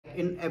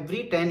In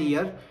every 10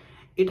 years,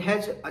 it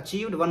has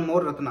achieved one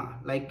more Ratna.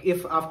 Like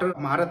if after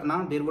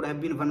Maharatna, there would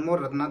have been one more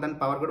Ratna, then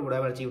Powergrid would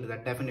have achieved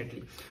that,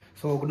 definitely.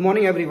 So good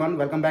morning everyone,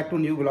 welcome back to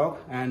new vlog,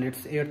 and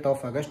it's 8th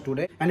of August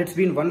today, and it's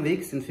been 1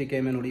 week since we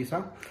came in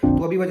Odisha. So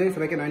abhi baje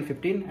suba ke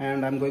 9:15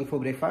 and I'm going for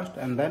breakfast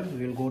and then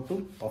we'll go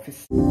to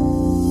office.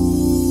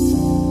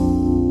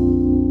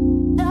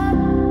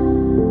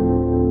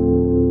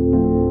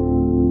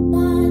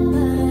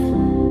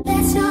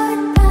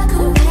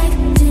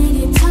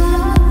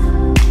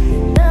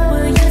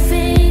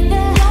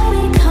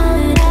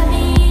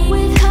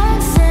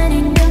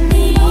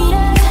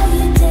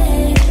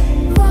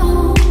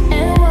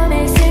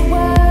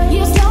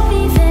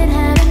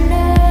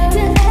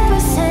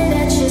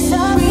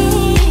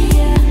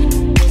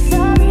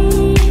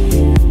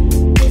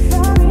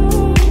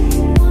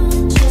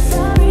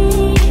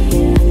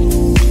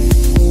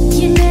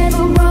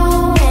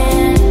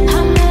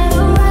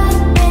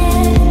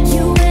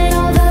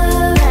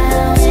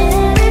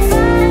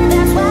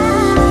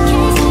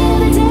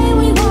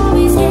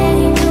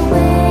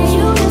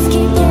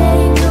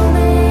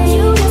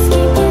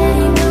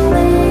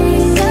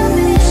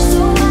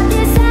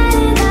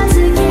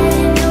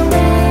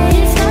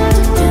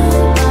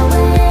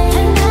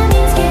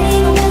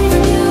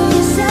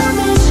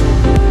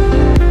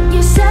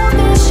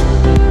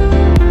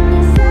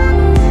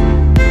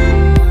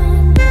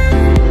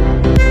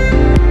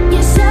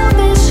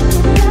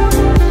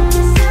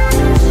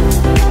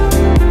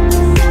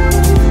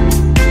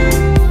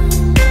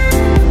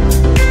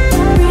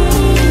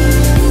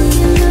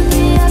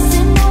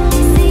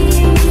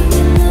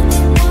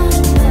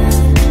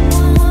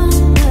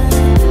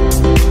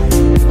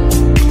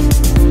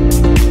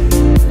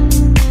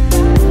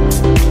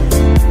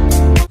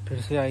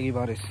 आएगी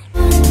बारिश।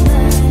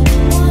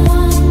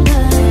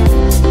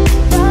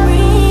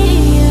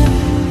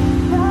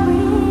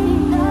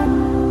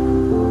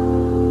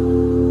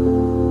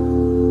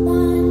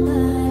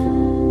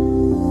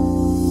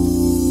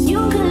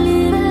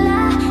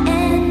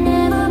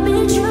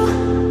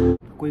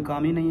 कोई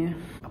काम ही नहीं है,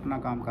 अपना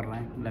काम कर रहे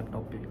हैं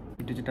लैपटॉप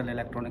पे। डिजिटल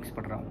इलेक्ट्रॉनिक्स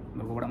पढ़ रहा हूँ,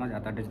 मेरे को बड़ा मजा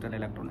आता है डिजिटल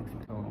इलेक्ट्रॉनिक्स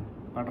में, तो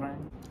पढ़ रहे हैं।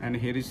 And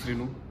here is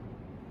Srinu,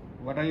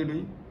 what are you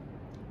doing?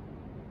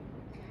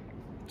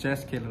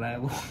 Chess खेल रहा है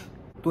वो।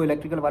 तो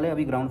इलेक्ट्रिकल वाले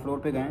अभी ग्राउंड फ्लोर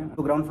पे गए हैं,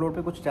 तो ग्राउंड फ्लोर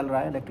पे कुछ चल रहा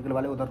है, इलेक्ट्रिकल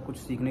वाले उधर कुछ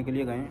सीखने के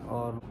लिए गए हैं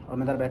और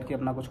मैं इधर बैठ के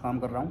अपना कुछ काम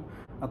कर रहा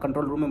हूँ।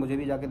 कंट्रोल रूम में मुझे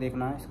भी जाके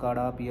देखना है,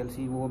 स्काडा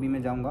PLC वो भी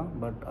मैं जाऊँगा,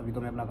 बट अभी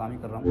तो मैं अपना काम ही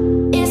कर रहा हूँ।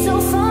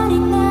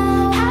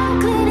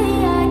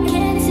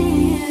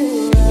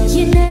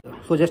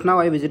 So just now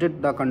I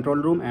visited the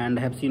control room and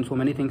have seen so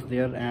many things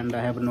there and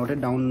I have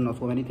noted down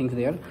so many things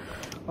there.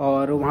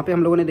 और वहाँ पे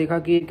हम लोगों ने देखा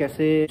कि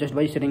कैसे just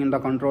by sitting in the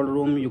control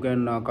room you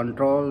can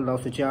control the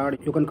switchyard,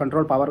 you can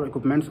control power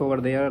equipments over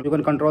there, you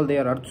can control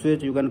their earth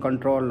switch, you can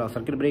control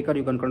circuit breaker,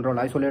 you can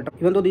control isolator.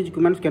 Even though these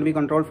equipments can be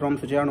controlled from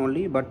switchyard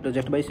only, but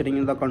just by sitting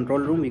in the control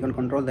room we can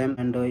control them,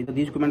 and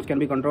these equipments can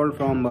be controlled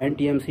from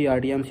NTMC,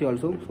 RDMC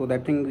also. So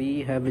that thing we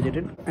have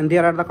visited, and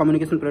there are the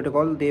communication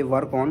protocol they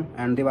work on,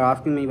 and they were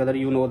asking me whether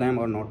you know them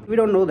or not. We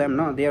don't know them,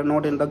 no, they are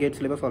not in the GATE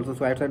syllabus also.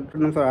 So I said,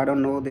 no sir, I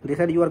don't know. They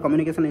said you are a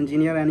communication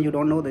engineer and you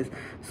don't know this.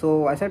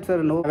 So I said,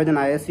 sir, no, I was an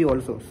ISC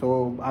also,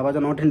 so I was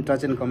not in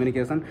touch in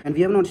communication, and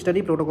we have not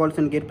studied protocols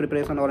in GATE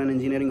preparation or in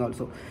engineering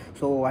also.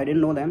 So I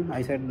didn't know them.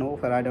 I said, no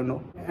sir, I don't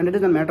know. And it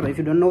doesn't matter, if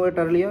you don't know it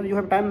earlier, you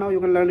have time now,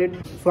 you can learn it.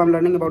 So I'm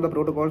learning about the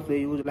protocols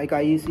they use, like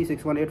IEC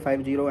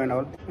 61850 and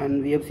all,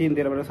 and we have seen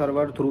there are a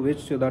server through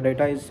which the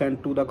data is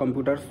sent to the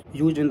computers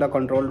used in the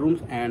control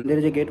rooms, and there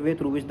is a gateway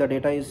through which the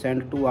data is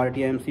sent to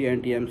RTMC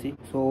and TMC.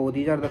 So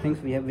these are the things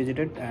we have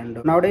visited,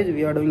 and nowadays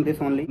we are doing this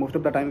only. Most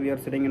of the time we are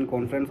sitting in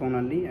conference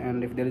only,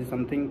 and if there is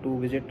something to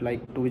visit,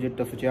 like to visit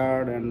the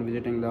switchyard and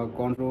visiting the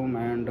conf room,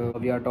 and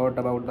we are taught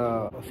about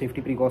the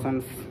safety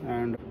precautions,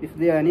 and if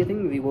there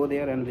anything we go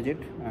there and visit,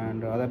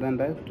 and other than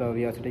that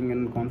we are sitting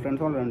in conference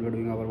hall and we are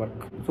doing our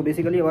work. So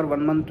basically our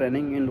 1 month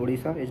training in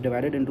Odisha is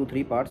divided into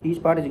 3 parts.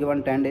 Each part is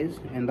given 10 days.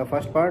 In the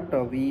first part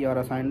we are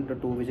assigned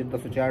to visit the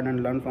switchyard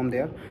and learn from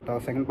there. The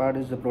second part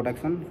is the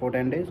protection for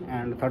 10 days,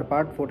 and the third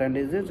part for 10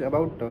 days is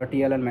about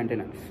TLN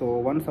maintenance. So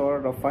once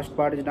our first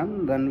part is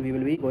done, then we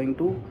will be going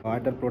to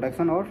either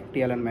protection or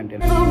TLN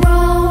maintenance.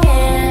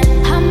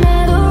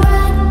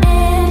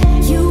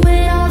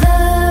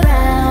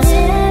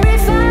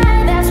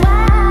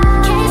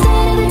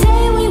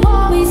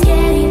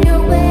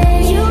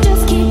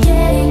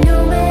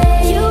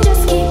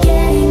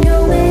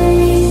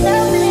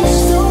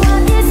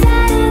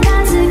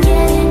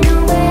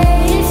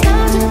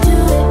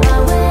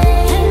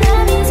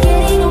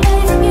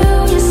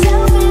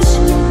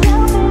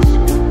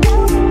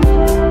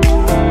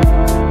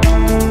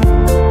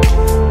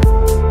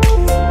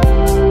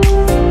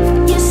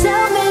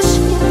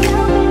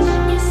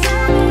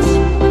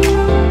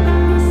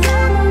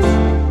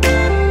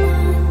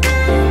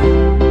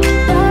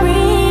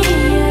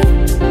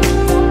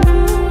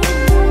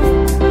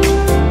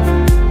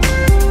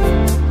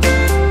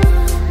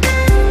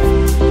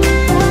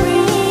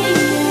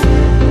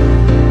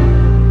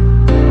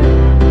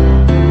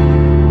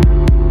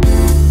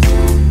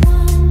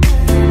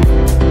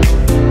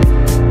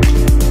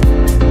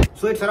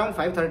 it's around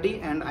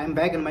 5:30 and I'm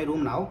back in my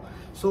room now.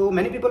 So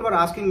many people were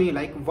asking me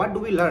like, what do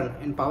we learn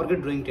in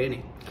Powergrid during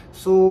training?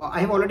 So I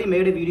have already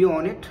made a video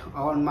on it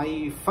on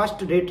my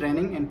first day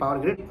training in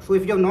Powergrid. So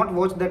if you have not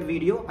watched that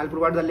video, I'll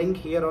provide the link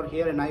here or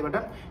here in I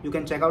button. You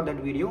can check out that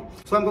video.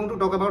 So I'm going to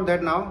talk about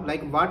that now,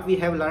 like what we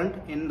have learned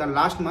in the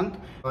last month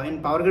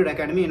in Powergrid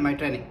Academy in my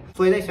training.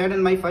 So as I said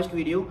in my first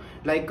video,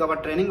 like our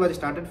training was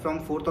started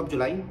from 4th of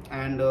July,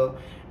 and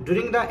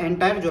during the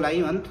entire July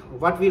month,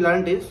 what we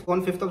learned is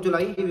on 5th of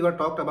July, we were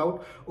talked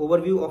about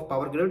overview of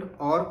Powergrid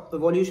or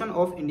evolution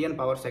of Indian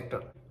power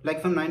sector. Like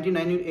from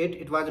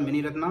 1998 it was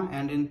Mini Ratna,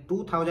 and in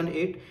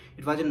 2008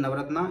 it was in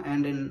Navratna,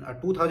 and in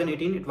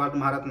 2018 it was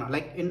Maharatna.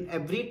 Like in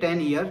every 10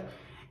 years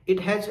it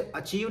has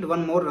achieved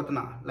one more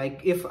Ratna.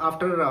 Like if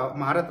after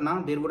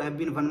Maharatna there would have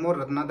been one more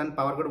Ratna, then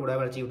Powergrid would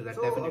have achieved that.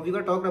 So definitely. We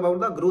were talked about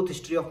the growth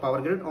history of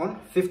Powergrid on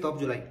 5th of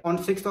July. On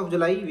 6th of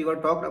July we were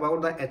talked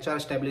about the HR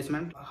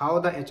establishment, how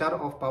the HR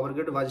of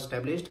Powergrid was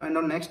established, and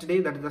on next day,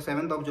 that is the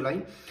 7th of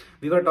July,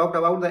 we were talked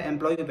about the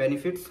employee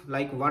benefits,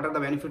 like what are the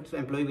benefits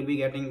employee will be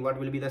getting, what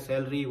will be the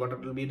salary, what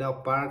will be the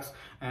perks,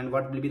 and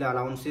what will be the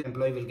allowances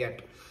employee will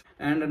get.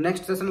 And the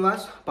next session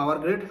was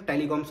Powergrid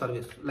telecom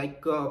service.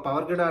 Like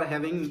Powergrid are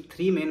having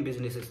three main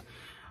businesses.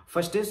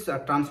 First is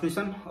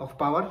transmission of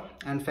power,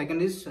 and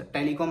second is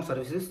telecom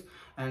services,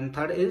 and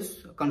third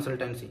is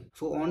consultancy.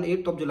 So on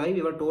 8th of July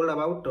we were told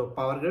about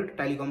Powergrid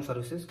telecom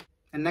services.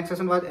 And next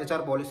session was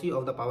HR policy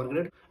of the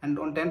Powergrid. And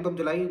on 10th of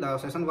July the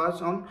session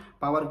was on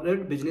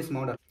Powergrid business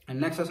model.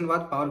 And next session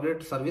was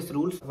Powergrid service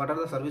rules. What are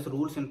the service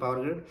rules in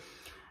Powergrid?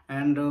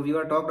 And we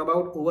were talked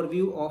about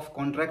overview of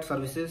contract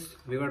services.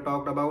 We were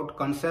talked about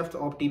concepts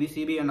of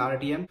TBCB and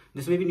RTM.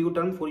 This may be new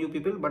term for you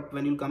people, but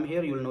when you come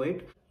here you will know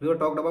it. We were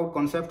talked about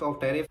concept of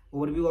tariff,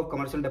 overview of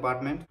commercial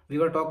department. We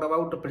were talked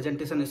about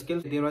presentation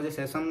skills. There was a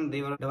session,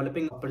 they were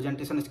developing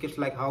presentation skills,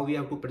 like how we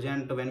have to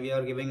present when we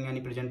are giving any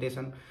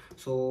presentation.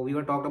 So we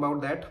were talked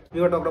about that.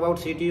 We were talked about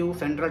CTU,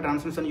 Central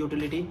Transmission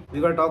Utility.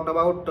 We were talked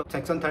about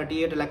Section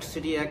 38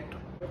 Electricity Act.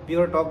 We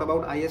were talked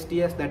about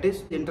ISTS, that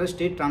is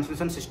Interstate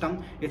Transmission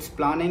System, its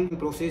planning,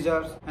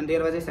 procedures, and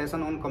there was a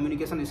session on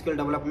communication skill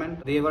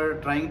development. They were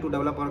trying to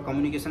develop our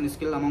communication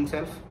skill among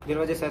self. There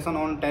was a session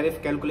on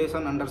tariff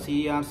calculation under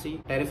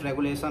CERC, tariff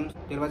regulations.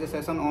 There was a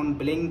session on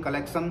billing,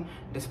 collection,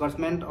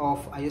 disbursement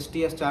of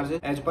ISTS charges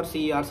as per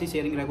CERC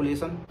sharing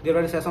regulation. There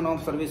was a session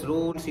on service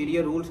rules,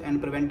 CDA rules,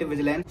 and preventive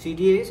vigilance.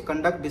 CDA is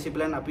conduct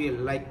discipline appeal,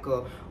 like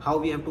how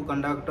we have to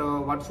conduct,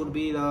 what should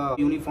be the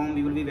uniform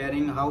we will be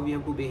wearing, how we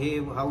have to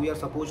behave, how we are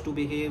supposed to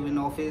behave in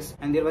office.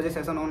 And there was a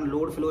session on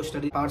load flow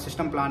study, power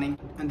system planning,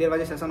 and there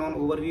was a session on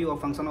overview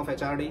of function of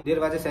HRD. There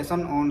was a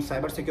session on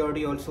cyber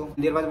security also.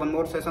 There was one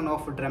more session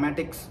of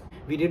dramatics.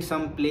 We did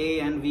some play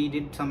and we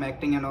did some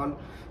acting and all.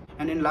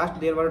 And in last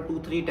there were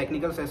 2-3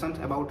 technical sessions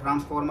about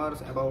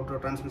transformers, about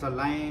transmission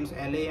lines,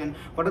 LA, and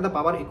what are the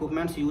power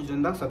equipments used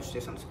in the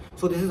substations.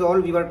 So this is all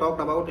we were talked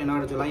about in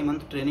our July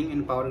month training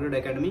in Powergrid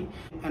Academy.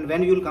 And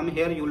when you will come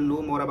here, you will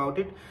know more about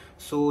it.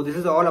 So this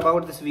is all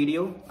about this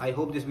video. I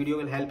hope this video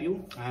will help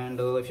you. And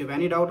if you have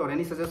any doubt or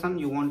any suggestion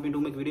you want me to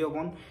make video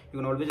upon, you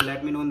can always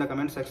let me know in the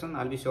comment section.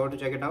 I'll be sure to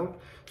check it out.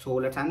 So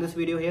let's end this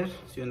video here.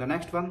 See you in the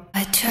next one.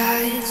 I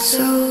tried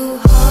so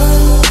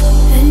hard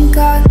and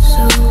got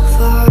so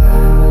far.